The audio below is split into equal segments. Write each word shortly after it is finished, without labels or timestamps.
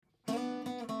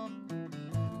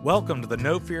Welcome to the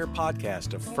No Fear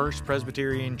podcast of First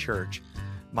Presbyterian Church.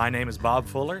 My name is Bob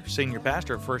Fuller, Senior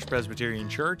Pastor of First Presbyterian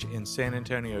Church in San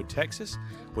Antonio, Texas,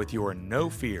 with your No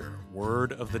Fear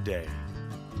Word of the Day.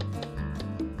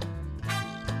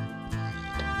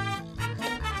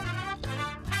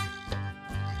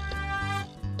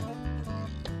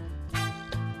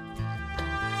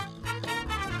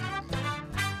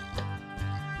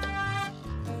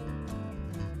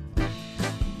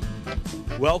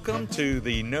 Welcome to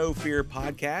the No Fear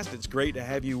podcast. It's great to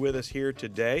have you with us here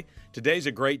today. Today's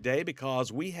a great day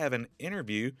because we have an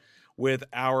interview with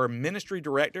our ministry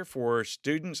director for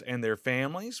students and their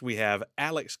families. We have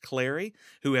Alex Clary,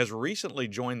 who has recently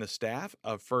joined the staff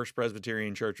of First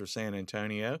Presbyterian Church of San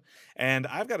Antonio. And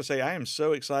I've got to say, I am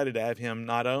so excited to have him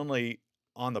not only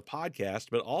on the podcast,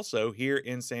 but also here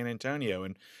in San Antonio.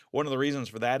 And one of the reasons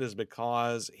for that is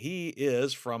because he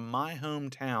is from my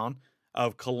hometown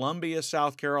of Columbia,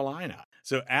 South Carolina.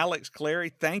 So Alex Clary,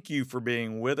 thank you for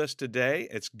being with us today.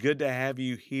 It's good to have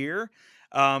you here.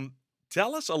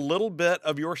 Tell us a little bit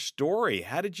of your story.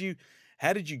 How did you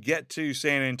get to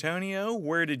San Antonio?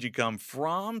 Where did you come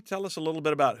from? Tell us a little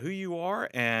bit about who you are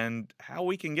and how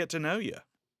we can get to know you.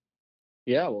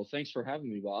 Yeah, well, thanks for having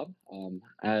me, Bob.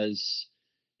 As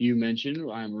you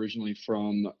mentioned, I'm originally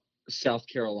from South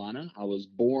Carolina. I was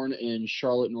born in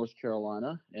Charlotte, North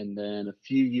Carolina, and then a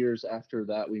few years after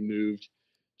that, we moved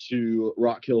to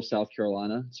Rock Hill, South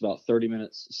Carolina. It's about 30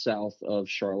 minutes south of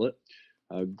Charlotte.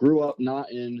 Grew up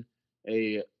not in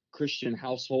a Christian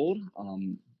household.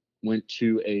 Went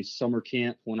to a summer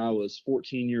camp when I was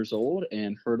 14 years old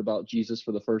and heard about Jesus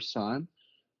for the first time.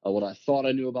 What I thought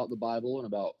I knew about the Bible and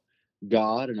about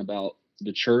God and about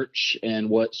the church and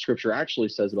what Scripture actually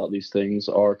says about these things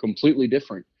are completely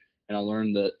different. And I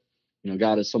learned that,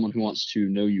 God is someone who wants to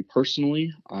know you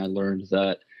personally. I learned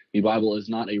that the Bible is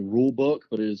not a rule book,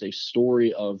 but it is a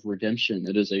story of redemption.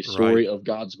 It is a story of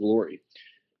God's glory.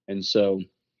 And so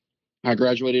I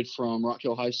graduated from Rock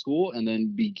Hill High School and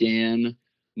then began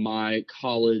my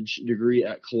college degree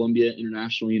at Columbia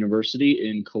International University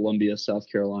in Columbia, South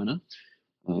Carolina.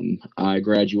 I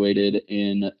graduated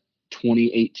in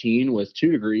 2018 with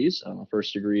 2 degrees. My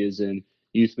first degree is in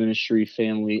youth ministry,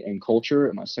 family, and culture,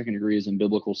 and my second degree is in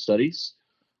biblical studies.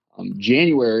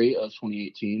 January of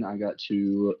 2018, I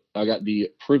got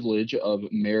the privilege of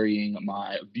marrying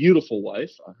my beautiful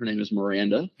wife. Her name is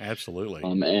Miranda. Absolutely.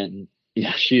 And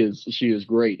yeah, she is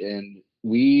great, and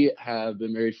we have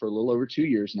been married for a little over 2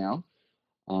 years now.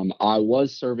 I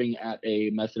was serving at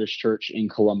a Methodist church in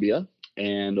Columbia,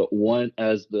 and one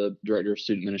as the director of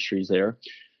student ministries there.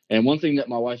 And one thing that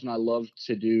my wife and I love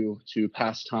to do to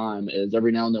pass time is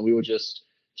every now and then we would just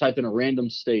type in a random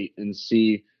state and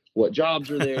see what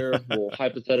jobs are there. We'll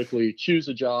hypothetically choose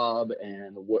a job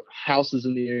and what houses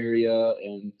in the area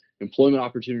and employment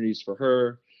opportunities for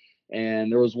her.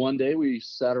 And there was one day we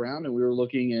sat around and we were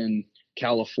looking in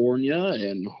California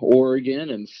and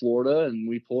Oregon and Florida, and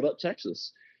we pulled up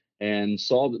Texas and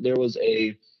saw that there was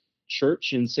a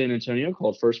church in San Antonio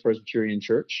called First Presbyterian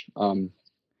Church.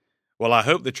 Well, I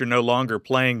hope that you're no longer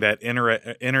playing that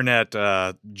internet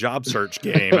job search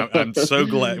game. I'm so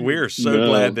glad. We are so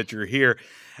glad that you're here.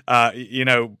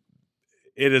 It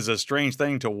is a strange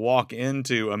thing to walk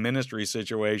into a ministry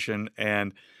situation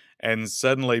and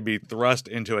suddenly be thrust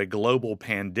into a global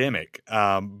pandemic.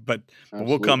 But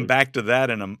we'll come back to that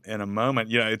in a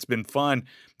moment. It's been fun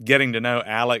getting to know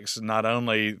Alex not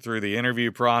only through the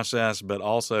interview process but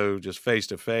also just face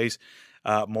to face.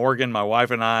 Morgan, my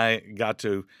wife, and I got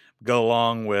to go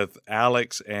along with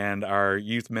Alex and our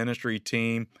youth ministry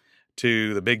team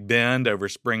to the Big Bend over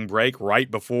spring break right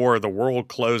before the world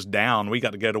closed down. We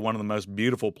got to go to one of the most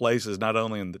beautiful places, not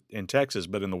only in Texas,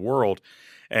 but in the world,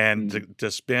 and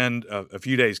to spend a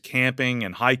few days camping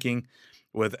and hiking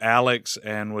with Alex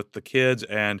and with the kids,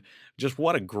 and just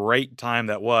what a great time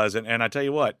that was. And I tell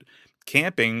you what,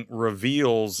 camping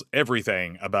reveals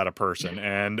everything about a person,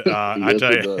 and I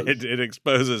tell you, it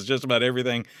exposes just about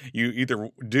everything you either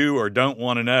do or don't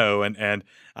want to know. And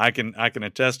I can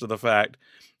attest to the fact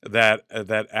that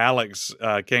Alex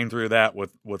came through that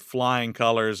with flying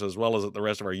colors, as well as the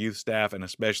rest of our youth staff and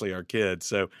especially our kids.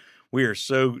 So we are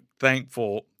so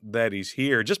thankful that he's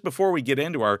here. Just before we get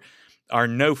into our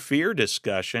no fear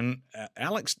discussion,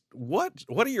 Alex, what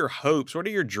are your hopes? What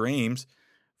are your dreams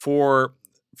for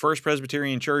First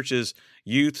Presbyterian Church's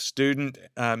youth student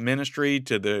ministry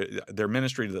to their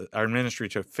ministry to our ministry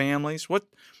to families? What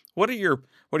are your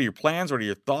plans? What are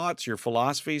your thoughts? Your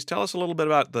philosophies? Tell us a little bit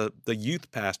about the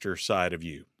youth pastor side of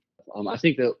you. I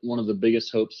think that one of the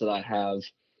biggest hopes that I have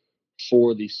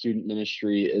for the student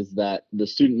ministry is that the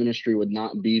student ministry would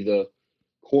not be the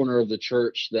corner of the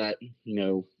church that,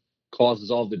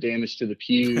 causes all the damage to the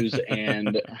pews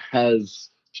and has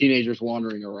teenagers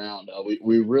wandering around.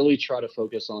 We really try to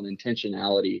focus on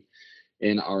intentionality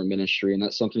in our ministry, and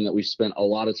that's something that we spent a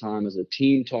lot of time as a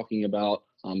team talking about.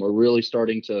 We're really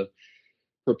starting to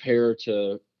prepare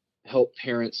to help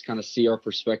parents kind of see our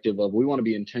perspective of, we want to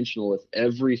be intentional with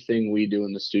everything we do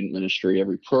in the student ministry,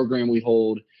 every program we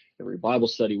hold, every Bible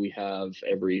study we have,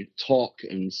 every talk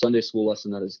and Sunday school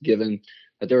lesson that is given,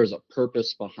 that there is a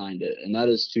purpose behind it. And that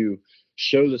is to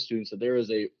show the students that there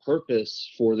is a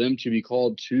purpose for them to be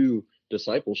called to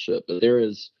discipleship, that there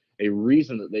is a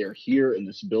reason that they are here in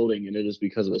this building, and it is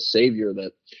because of a Savior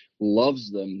that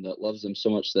loves them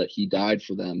so much that he died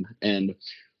for them. And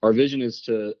our vision is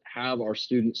to have our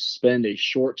students spend a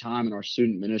short time in our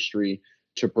student ministry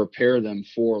to prepare them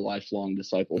for lifelong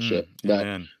discipleship.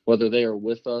 That whether they are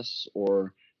with us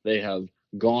or they have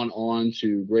gone on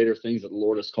to greater things that the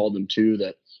Lord has called them to,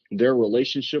 that their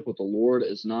relationship with the Lord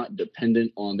is not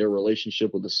dependent on their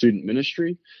relationship with the student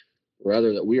ministry,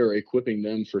 rather that we are equipping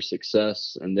them for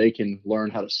success, and they can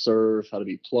learn how to serve, how to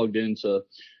be plugged into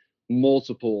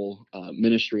multiple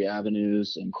ministry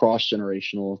avenues and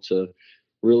cross-generational, to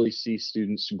really see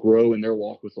students grow in their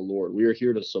walk with the Lord. We are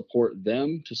here to support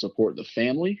them, to support the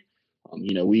family.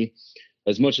 We,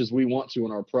 as much as we want to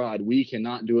in our pride, we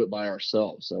cannot do it by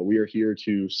ourselves. So we are here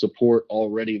to support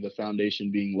already the foundation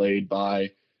being laid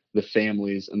by the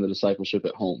families and the discipleship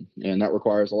at home. And that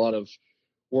requires a lot of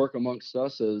work amongst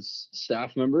us as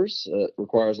staff members. It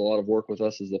requires a lot of work with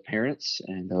us as the parents,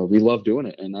 and we love doing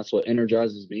it. And that's what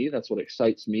energizes me. That's what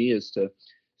excites me, is to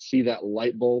see that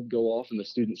light bulb go off in the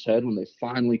student's head when they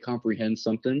finally comprehend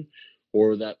something,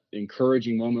 or that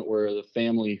encouraging moment where the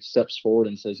family steps forward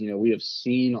and says, we have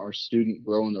seen our student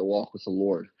grow in their walk with the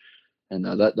Lord. And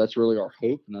that's really our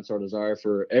hope, and that's our desire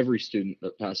for every student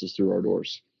that passes through our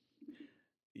doors.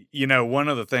 One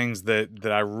of the things that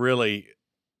I really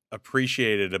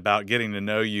appreciated about getting to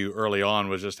know you early on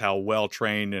was just how well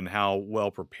trained and how well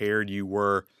prepared you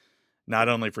were, not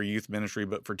only for youth ministry,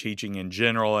 but for teaching in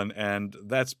general. And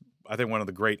that's, I think, one of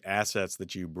the great assets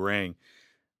that you bring.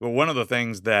 But one of the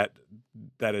things that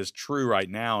is true right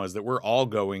now is that we're all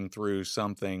going through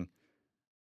something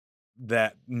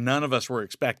that none of us were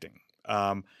expecting.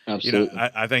 Absolutely.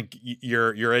 I think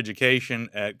your education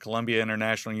at Columbia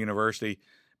International University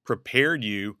prepared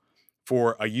you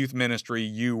for a youth ministry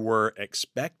you were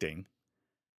expecting.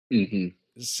 Mm-hmm.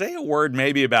 Say a word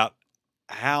maybe about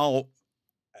how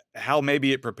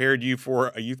maybe it prepared you for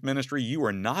a youth ministry you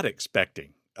were not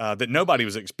expecting, that nobody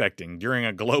was expecting during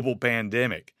a global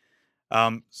pandemic.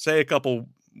 Say a couple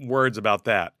words about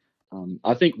that.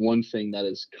 I think one thing that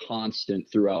is constant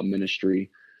throughout ministry,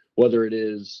 whether it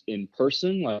is in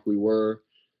person like we were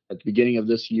at the beginning of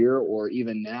this year, or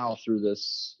even now through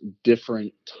this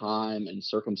different time and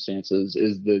circumstances,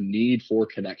 is the need for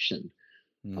connection.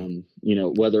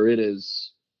 Whether it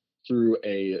is through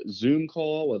a Zoom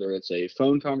call, whether it's a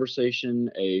phone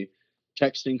conversation, a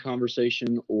texting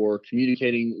conversation, or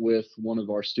communicating with one of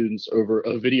our students over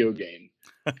a video game.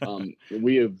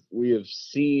 We have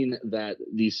seen that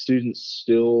these students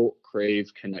still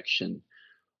crave connection.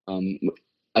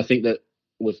 I think that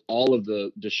with all of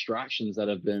the distractions that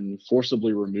have been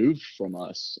forcibly removed from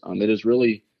us, it has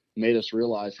really made us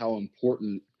realize how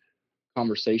important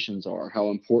conversations are, how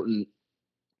important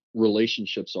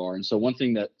relationships are. And so one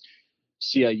thing that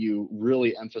CIU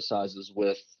really emphasizes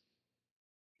with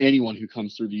anyone who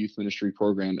comes through the youth ministry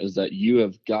program is that you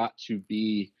have got to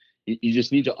be, you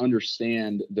just need to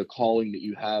understand the calling that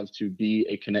you have to be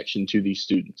a connection to these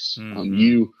students. Mm-hmm.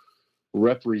 You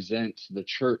represent the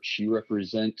church, you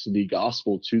represent the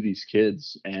gospel to these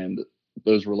kids, and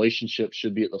those relationships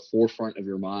should be at the forefront of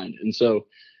your mind. And so,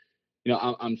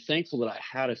 I'm thankful that I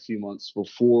had a few months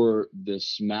before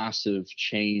this massive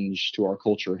change to our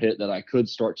culture hit, that I could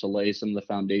start to lay some of the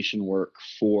foundation work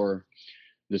for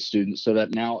the students, so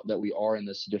that now that we are in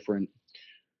this different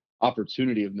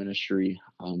opportunity of ministry,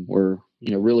 we're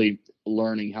really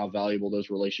learning how valuable those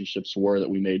relationships were that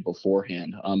we made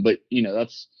beforehand. But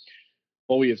that's,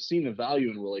 while we have seen the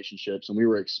value in relationships, and we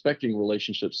were expecting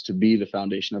relationships to be the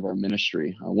foundation of our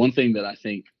ministry, one thing that I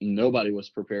think nobody was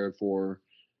prepared for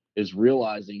is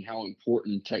realizing how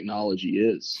important technology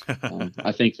is.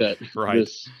 I think that right.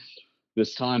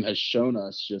 this time has shown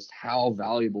us just how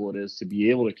valuable it is to be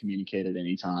able to communicate at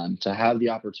any time, to have the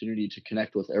opportunity to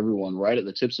connect with everyone right at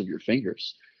the tips of your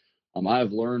fingers. I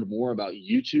have learned more about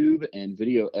YouTube and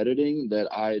video editing that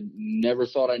I never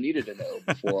thought I needed to know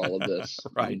before all of this.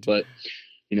 Right. But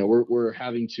we're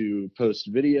having to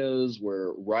post videos.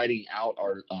 We're writing out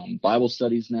our Bible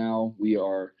studies now. We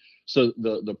are So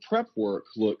the prep work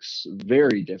looks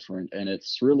very different, and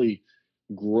it's really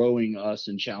growing us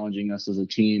and challenging us as a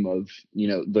team of,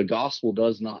 the gospel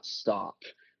does not stop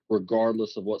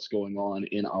regardless of what's going on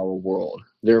in our world.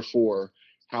 Therefore,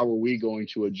 how are we going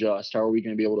to adjust? How are we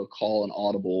going to be able to call an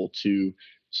audible to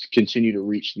continue to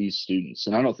reach these students?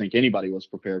 And I don't think anybody was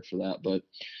prepared for that, but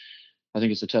I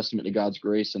think it's a testament to God's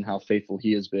grace and how faithful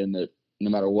he has been, that no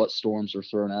matter what storms are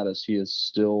thrown at us, he is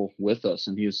still with us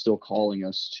and he is still calling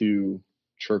us to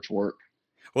church work.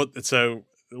 Well, so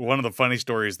one of the funny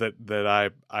stories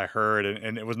that I heard,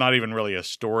 and it was not even really a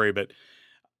story, but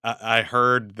I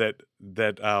heard that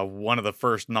one of the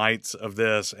first nights of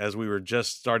this, as we were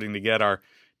just starting to get our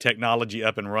technology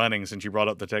up and running, since you brought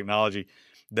up the technology,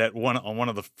 that on one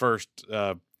of the first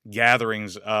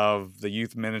gatherings of the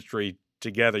youth ministry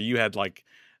together, you had like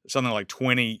something like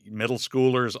 20 middle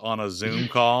schoolers on a Zoom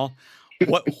call.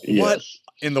 What Yes.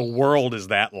 in the world is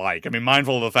that like? I mean,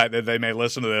 mindful of the fact that they may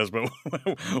listen to this, but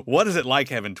what is it like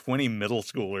having 20 middle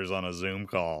schoolers on a Zoom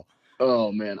call?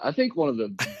 Oh man, I think one of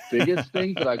the biggest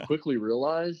things that I quickly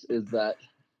realized is that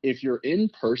if you're in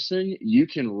person, you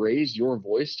can raise your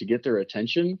voice to get their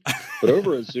attention. But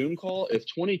over a Zoom call, if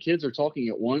 20 kids are talking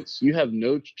at once, you have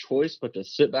no choice but to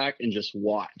sit back and just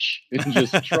watch and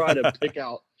just try to pick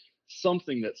out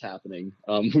something that's happening.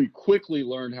 We quickly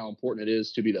learned how important it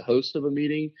is to be the host of a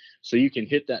meeting so you can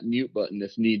hit that mute button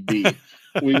if need be.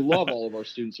 We love all of our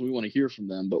students. We want to hear from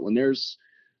them. But when there's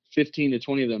 15 to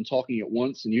 20 of them talking at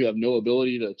once and you have no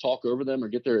ability to talk over them or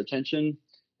get their attention,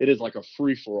 it is like a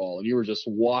free-for-all, and you were just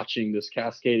watching this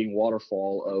cascading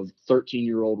waterfall of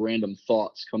 13-year-old random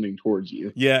thoughts coming towards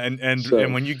you. Yeah, and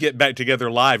when you get back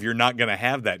together live, you're not going to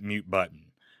have that mute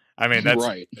button. I mean, that's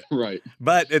right.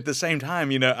 But at the same time,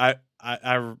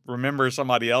 I remember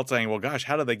somebody else saying, "Well, gosh,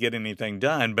 how do they get anything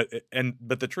done?" But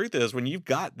the truth is, when you've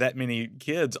got that many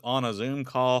kids on a Zoom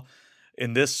call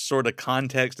in this sort of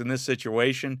context, in this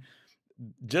situation,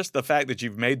 just the fact that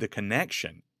you've made the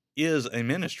connection is a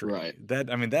ministry. Right.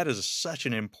 That is such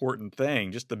an important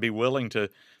thing, just to be willing to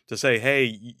say, hey,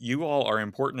 you all are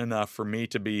important enough for me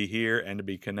to be here and to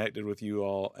be connected with you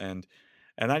all. And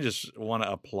I just want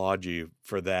to applaud you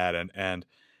for that. And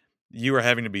you are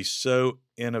having to be so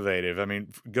innovative. I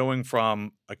mean, going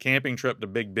from a camping trip to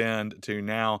Big Bend to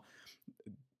now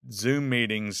Zoom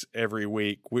meetings every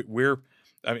week,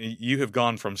 you have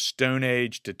gone from Stone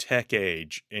Age to Tech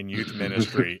Age in youth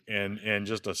ministry in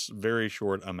just a very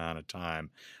short amount of time.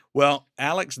 Well,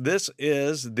 Alex, this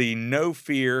is the No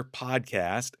Fear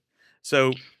podcast.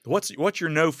 So what's your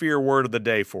no fear word of the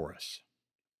day for us?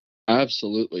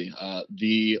 Absolutely.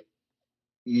 The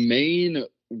main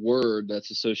word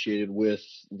that's associated with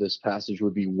this passage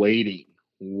would be waiting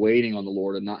on the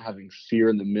Lord and not having fear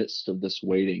in the midst of this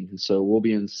waiting. And so we'll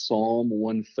be in Psalm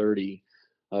 130,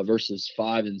 verses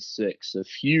 5 and 6, a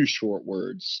few short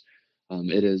words.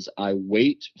 It is, I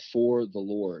wait for the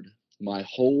Lord. My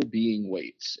whole being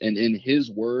waits, and in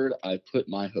his word I put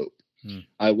my hope.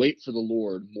 I wait for the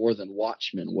Lord more than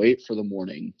watchmen wait for the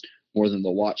morning, more than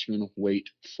the watchmen wait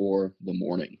for the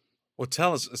morning. Well,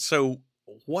 tell us, so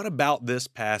what about this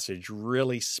passage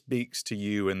really speaks to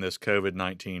you in this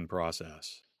COVID-19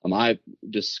 process? I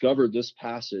discovered this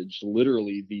passage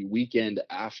literally the weekend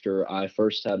after I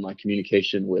first had my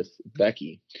communication with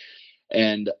Becky.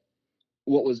 And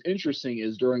what was interesting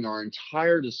is during our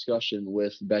entire discussion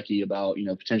with Becky about,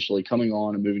 potentially coming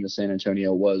on and moving to San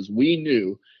Antonio, was we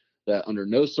knew that under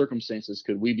no circumstances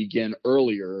could we begin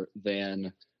earlier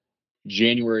than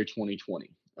January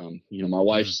 2020. My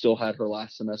wife still had her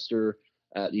last semester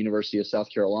at the University of South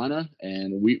Carolina,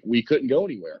 and we couldn't go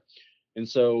anywhere. And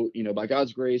so, by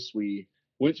God's grace, we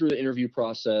went through the interview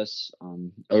process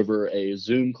over a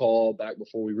Zoom call back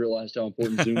before we realized how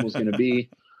important Zoom was going to be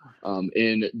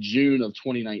in June of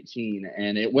 2019.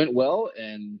 And it went well,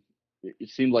 and it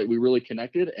seemed like we really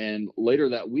connected. And later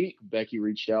that week, Becky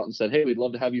reached out and said, hey, we'd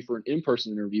love to have you for an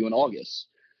in-person interview in August.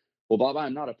 Well, Bob,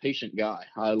 I'm not a patient guy.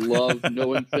 I love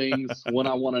knowing things when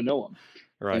I want to know them.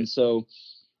 Right. And so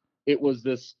it was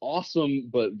this awesome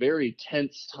but very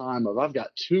tense time of I've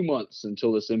got 2 months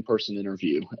until this in-person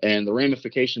interview, and the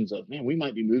ramifications of, man, we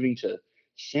might be moving to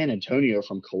San Antonio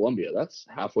from Columbia. That's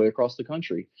halfway across the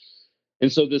country.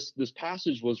 And so this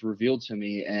passage was revealed to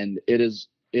me, and it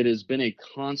has been a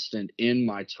constant in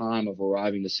my time of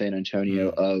arriving to San Antonio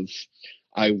of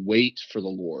I wait for the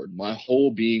Lord. My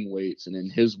whole being waits, and in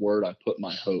his word I put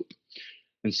my hope.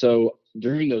 And so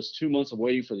during those 2 months of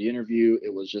waiting for the interview,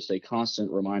 it was just a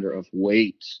constant reminder of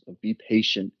wait, of be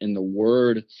patient. In the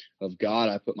word of God,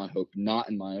 I put my hope, not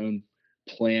in my own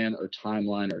plan or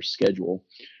timeline or schedule.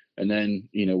 And then,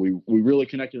 we really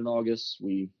connected in August.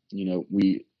 We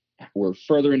we're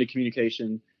further into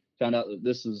communication, found out that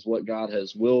this is what God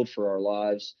has willed for our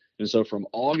lives. And so from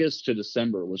August to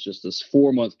December was just this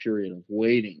 4 month period of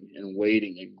waiting and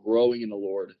waiting and growing in the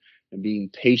Lord and being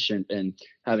patient and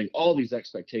having all these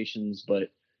expectations,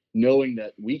 but knowing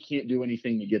that we can't do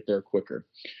anything to get there quicker.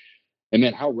 And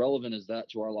man, how relevant is that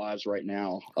to our lives right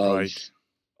now? Of Right.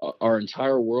 our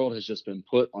entire world has just been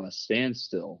put on a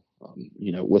standstill,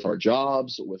 with our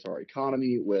jobs, with our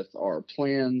economy, with our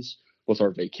plans, with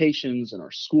our vacations and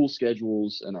our school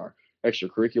schedules and our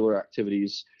extracurricular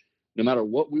activities. No matter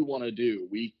what we want to do,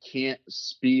 we can't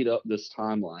speed up this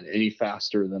timeline any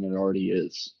faster than it already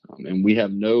is. And we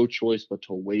have no choice but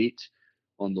to wait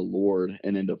on the Lord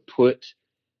and then to put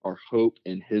our hope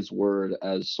in his word,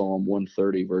 as Psalm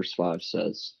 130, verse 5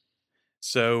 says.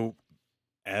 So,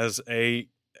 as a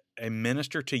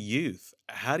minister to youth,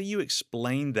 how do you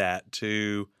explain that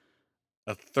to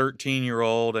a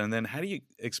 13-year-old, and then how do you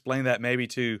explain that maybe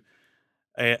to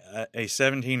a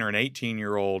 17 or an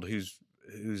 18-year-old whose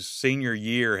senior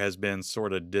year has been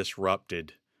sort of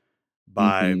disrupted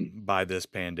by Hmm. this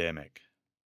pandemic?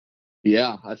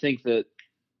 Yeah, I think that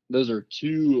those are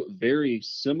two very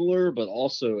similar but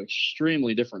also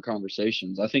extremely different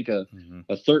conversations. I think Hmm.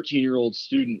 a 13-year-old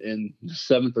student in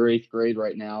seventh or eighth grade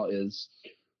right now is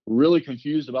really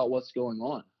confused about what's going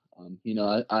on.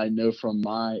 I know from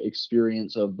my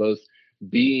experience of both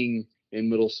being in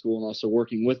middle school and also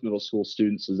working with middle school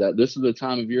students is that this is the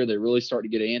time of year they really start to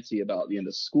get antsy about the end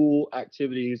of school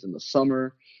activities in the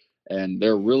summer, and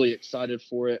they're really excited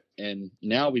for it. And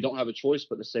now we don't have a choice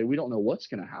but to say we don't know what's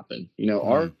going to happen. Mm,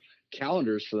 Our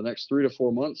calendars for the next 3 to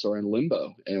 4 months are in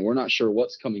limbo, and we're not sure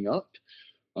what's coming up.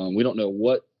 We don't know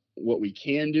what we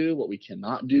can do, what we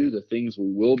cannot do, the things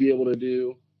we will be able to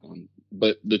do.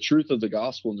 But the truth of the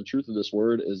gospel and the truth of this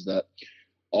word is that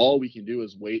all we can do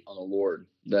is wait on the Lord.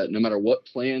 That no matter what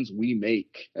plans we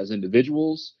make as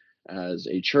individuals, as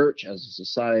a church, as a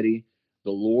society,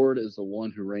 the Lord is the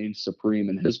one who reigns supreme,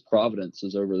 and his providence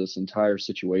is over this entire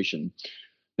situation.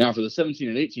 Now, for the 17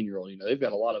 and 18-year-old, they've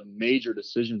got a lot of major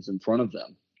decisions in front of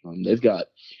them. They've got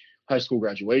high school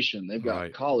graduation, they've got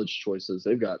right. college choices,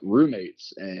 they've got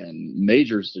roommates and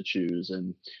majors to choose.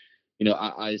 And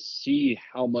I see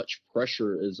how much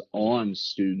pressure is on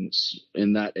students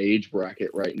in that age bracket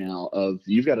right now of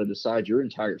you've got to decide your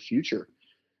entire future.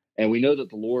 And we know that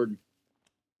the Lord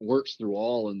works through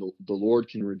all, and the Lord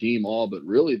can redeem all, but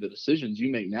really the decisions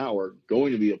you make now are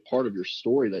going to be a part of your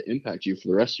story that impact you for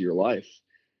the rest of your life.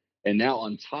 And now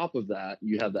on top of that,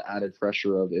 you have the added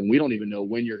pressure of, and we don't even know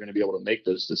when you're going to be able to make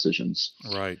those decisions.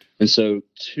 Right. And so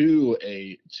to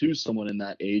someone in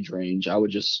that age range, I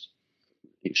would just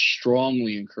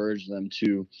strongly encourage them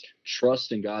to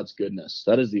trust in God's goodness.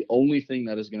 That is the only thing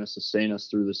that is going to sustain us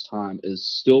through this time, is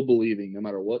still believing no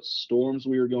matter what storms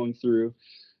we are going through,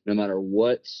 no matter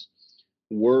what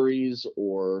worries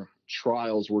or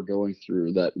trials we're going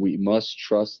through, that we must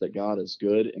trust that God is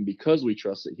good. And because we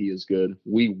trust that he is good,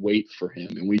 we wait for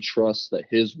him and we trust that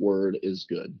his word is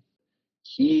good.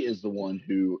 He is the one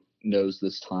who knows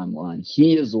this timeline.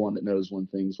 He is the one that knows when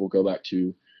things will go back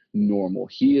to normal.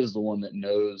 He is the one that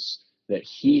knows that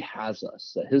he has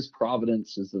us, that his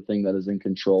providence is the thing that is in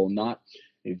control, not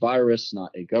a virus,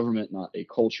 not a government, not a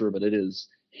culture, but it is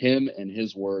him and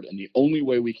his word. And the only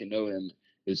way we can know him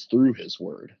is through his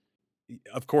word.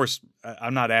 Of course,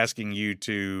 I'm not asking you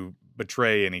to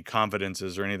betray any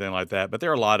confidences or anything like that, but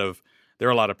there are a lot of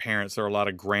parents, there are a lot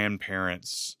of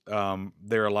grandparents,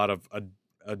 there are a lot of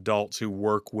adults who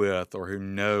work with or who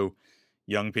know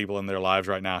young people in their lives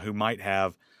right now who might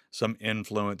have some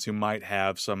influence, who might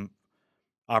have some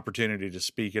opportunity to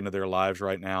speak into their lives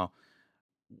right now.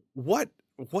 What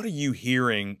what are you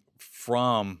hearing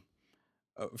from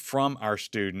our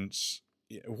students?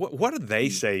 What are they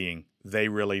saying they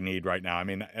really need right now? I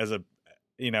mean, as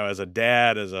a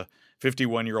dad, as a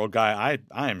 51-year-old guy,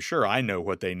 I am sure I know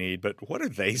what they need, but what are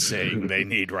they saying they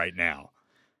need right now?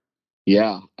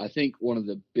 Yeah, I think one of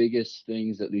the biggest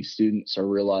things that these students are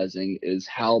realizing is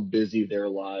how busy their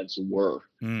lives were.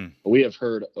 Mm. We have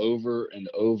heard over and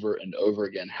over and over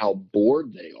again how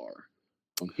bored they are.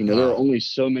 There are Ah, only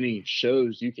so many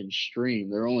shows you can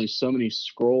stream. There are only so many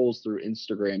scrolls through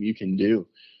Instagram you can do.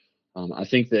 I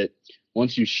think that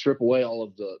once you strip away all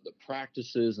of the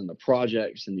practices and the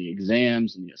projects and the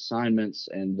exams and the assignments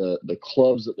and the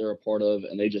clubs that they're a part of,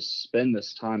 and they just spend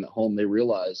this time at home, they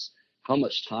realize how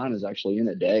much time is actually in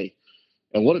a day.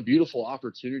 And what a beautiful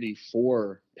opportunity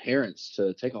for parents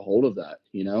to take a hold of that.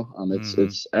 mm-hmm.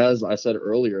 It's as I said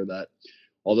earlier, that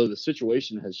although the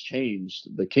situation has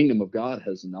changed, the kingdom of God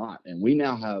has not. And we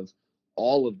now have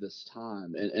all of this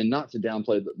time, and not to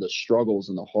downplay the struggles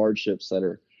and the hardships that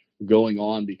are going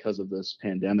on because of this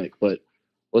pandemic. But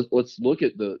let's look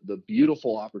at the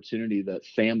beautiful opportunity that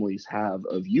families have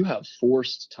of you have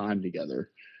forced time together.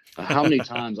 How many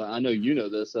times, I know you know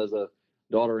this as a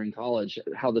daughter in college,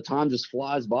 how the time just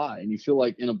flies by and you feel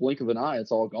like in a blink of an eye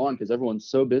it's all gone because everyone's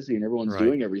so busy and everyone's Right.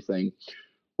 doing everything.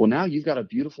 Well, now you've got a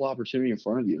beautiful opportunity in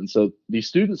front of you. And so these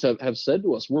students have said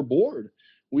to us, we're bored.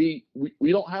 We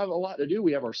don't have a lot to do.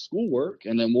 We have our schoolwork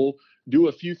and then we'll do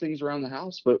a few things around the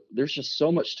house, but there's just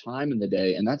so much time in the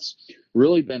day. And that's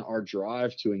really been our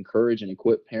drive to encourage and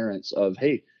equip parents of,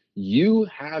 hey, you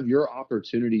have your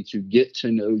opportunity to get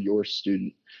to know your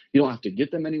student. You don't have to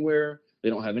get them anywhere. They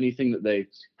don't have anything that they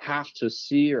have to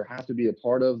see or have to be a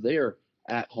part of. They are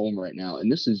at home right now. And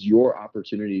this is your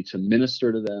opportunity to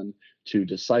minister to them, to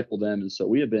disciple them. And so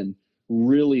we have been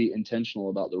really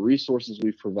intentional about the resources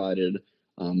we've provided,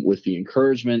 with the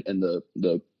encouragement and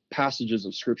the passages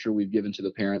of scripture we've given to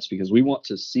the parents, because we want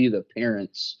to see the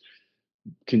parents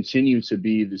continue to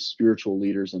be the spiritual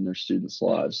leaders in their students'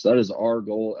 lives. That is our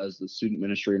goal as the student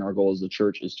ministry, and our goal as the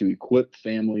church is to equip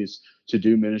families to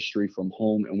do ministry from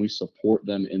home, and we support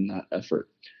them in that effort.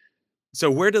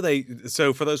 So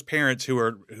so for those parents who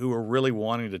are really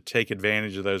wanting to take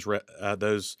advantage of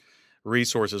those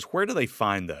resources, where do they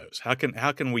find those? How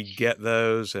can we get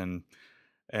those, and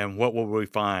what will we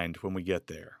find when we get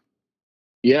there?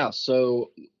 Yeah,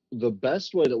 so the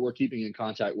best way that we're keeping in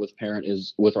contact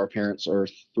with our parents are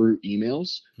through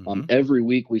emails. Mm-hmm. Every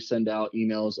week we send out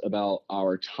emails about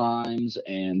our times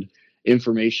and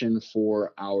information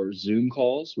for our Zoom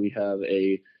calls. We have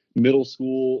a middle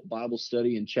school Bible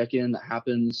study and check-in that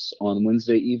happens on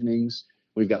Wednesday evenings.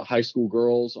 We've got high school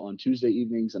girls on Tuesday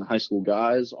evenings and high school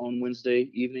guys on Wednesday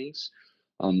evenings.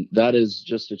 That is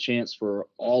just a chance for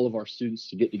all of our students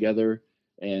to get together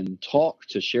and talk,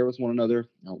 to share with one another.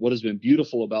 Now, what has been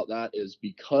beautiful about that is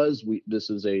because this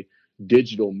is a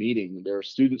digital meeting, there are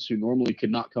students who normally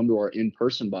could not come to our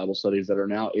in-person Bible studies that are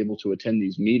now able to attend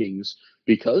these meetings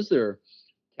because their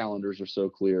calendars are so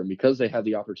clear and because they have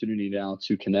the opportunity now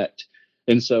to connect.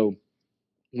 And so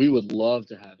we would love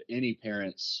to have any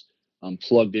parents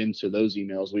plugged into those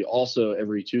emails. We also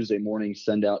every Tuesday morning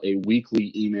send out a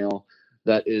weekly email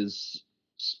that is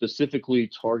specifically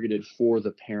targeted for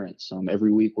the parents.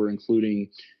 Every week we're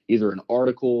including either an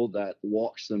article that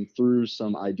walks them through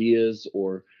some ideas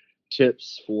or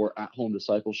tips for at-home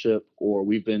discipleship, or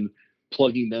we've been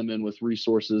plugging them in with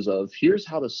resources of here's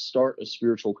how to start a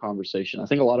spiritual conversation. I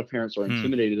think a lot of parents are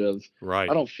intimidated of, right,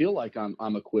 I don't feel like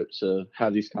I'm equipped to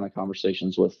have these kind of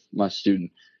conversations with my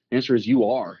student. The answer is you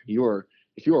are.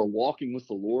 If you are walking with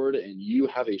the Lord and you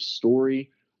have a story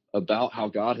about how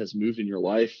God has moved in your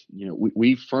life,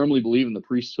 we firmly believe in the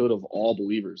priesthood of all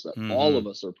believers, that all of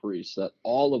us are priests, that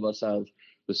all of us have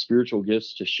the spiritual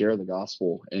gifts to share the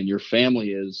gospel, and your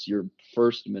family is your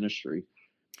first ministry.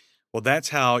 Well, that's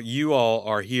how you all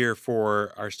are here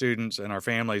for our students and our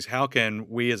families. How can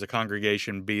we as a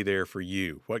congregation be there for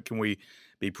you? What can we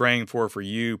be praying for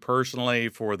you personally,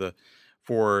 for the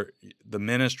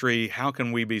ministry? How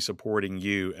can we be supporting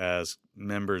you as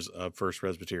members of First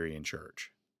Presbyterian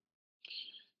Church?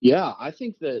 Yeah, I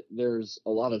think that there's a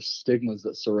lot of stigmas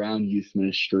that surround youth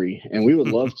ministry, and we would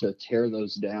love to tear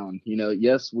those down.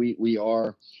 Yes, we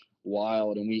are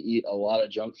wild and we eat a lot of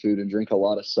junk food and drink a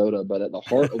lot of soda, but at the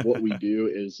heart of what we do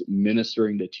is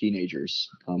ministering to teenagers.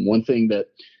 One thing that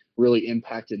really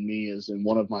impacted me is in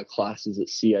one of my classes at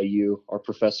CIU, our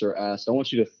professor asked, I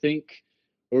want you to think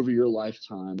over your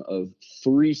lifetime of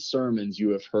 3 sermons you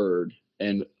have heard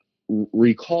and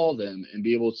recall them and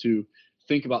be able to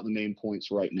think about the main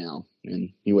points right now.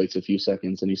 And he waits a few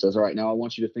seconds and he says, all right, now I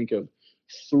want you to think of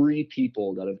 3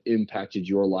 people that have impacted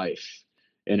your life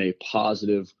in a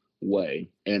positive way.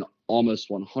 And almost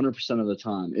 100% of the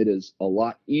time, it is a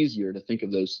lot easier to think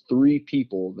of those 3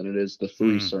 people than it is the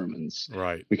 3 sermons.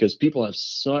 Right. Because people have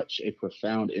such a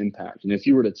profound impact. And if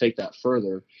you were to take that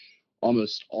further,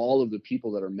 almost all of the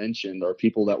people that are mentioned are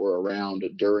people that were around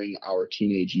during our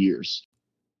teenage years.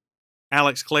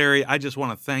 Alex Clary, I just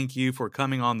want to thank you for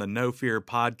coming on the No Fear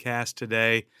podcast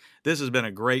today. This has been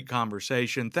a great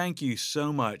conversation. Thank you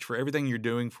so much for everything you're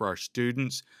doing for our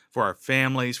students, for our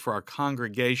families, for our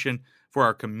congregation, for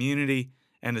our community,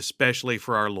 and especially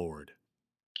for our Lord.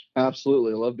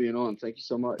 Absolutely. I love being on. Thank you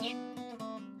so much.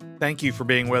 Thank you for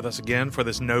being with us again for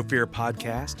this No Fear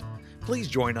podcast. Please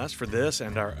join us for this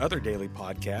and our other daily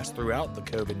podcasts throughout the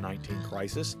COVID-19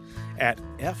 crisis at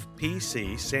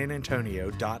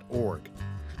fpcsanantonio.org.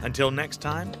 Until next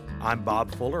time, I'm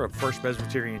Bob Fuller of First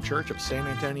Presbyterian Church of San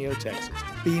Antonio, Texas.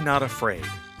 Be not afraid.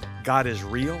 God is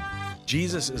real,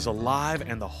 Jesus is alive,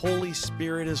 and the Holy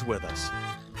Spirit is with us.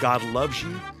 God loves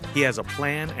you, He has a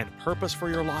plan and purpose for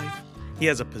your life. He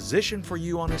has a position for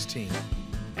you on His team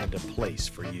and a place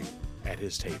for you at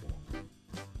His table.